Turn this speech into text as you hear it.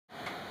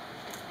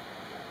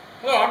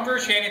Hello, I'm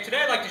Bruce Yeany, and today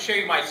I'd like to show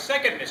you my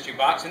second mystery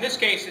box. In this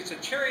case, it's a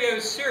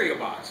Cheerios cereal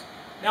box.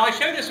 Now, I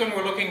showed this when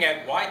we're looking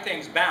at why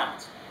things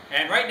balance.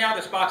 And right now,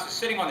 this box is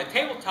sitting on the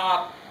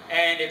tabletop,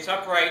 and it's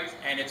upright,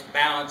 and it's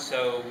balanced,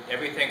 so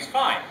everything's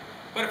fine.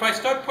 But if I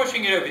start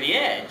pushing it over the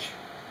edge,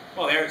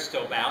 well, there it's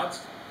still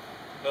balanced.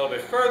 A little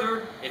bit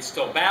further, it's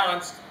still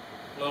balanced.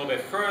 A little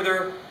bit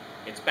further,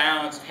 it's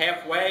balanced.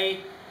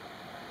 Halfway,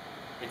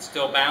 it's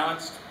still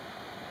balanced.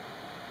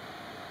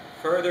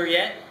 Further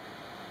yet,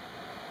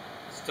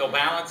 still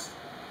balanced,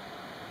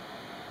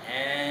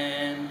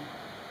 and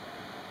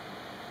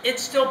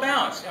it's still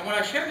balanced. And when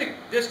I show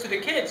this to the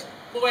kids,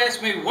 they'll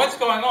ask me, what's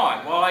going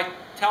on? Well, I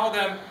tell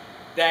them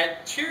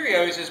that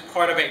Cheerios is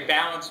part of a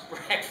balanced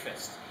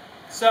breakfast.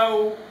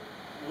 So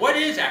what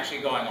is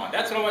actually going on?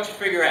 That's what I want you to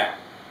figure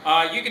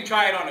out. You can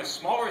try it on a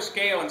smaller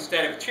scale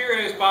instead of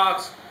Cheerios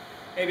box.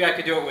 Maybe I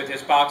could do it with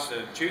this box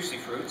of Juicy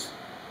Fruits.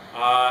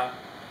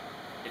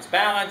 It's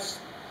balanced.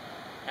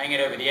 Hang it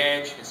over the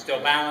edge, it's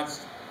still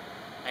balanced.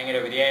 Hang it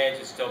over the edge,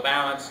 it's still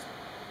balanced,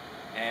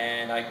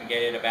 and I can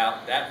get it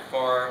about that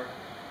far,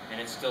 and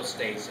it still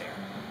stays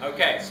there.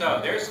 Okay, so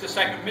there's the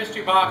second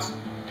mystery box.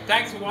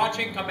 Thanks for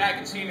watching. Come back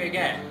and see me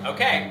again.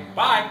 Okay,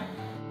 bye.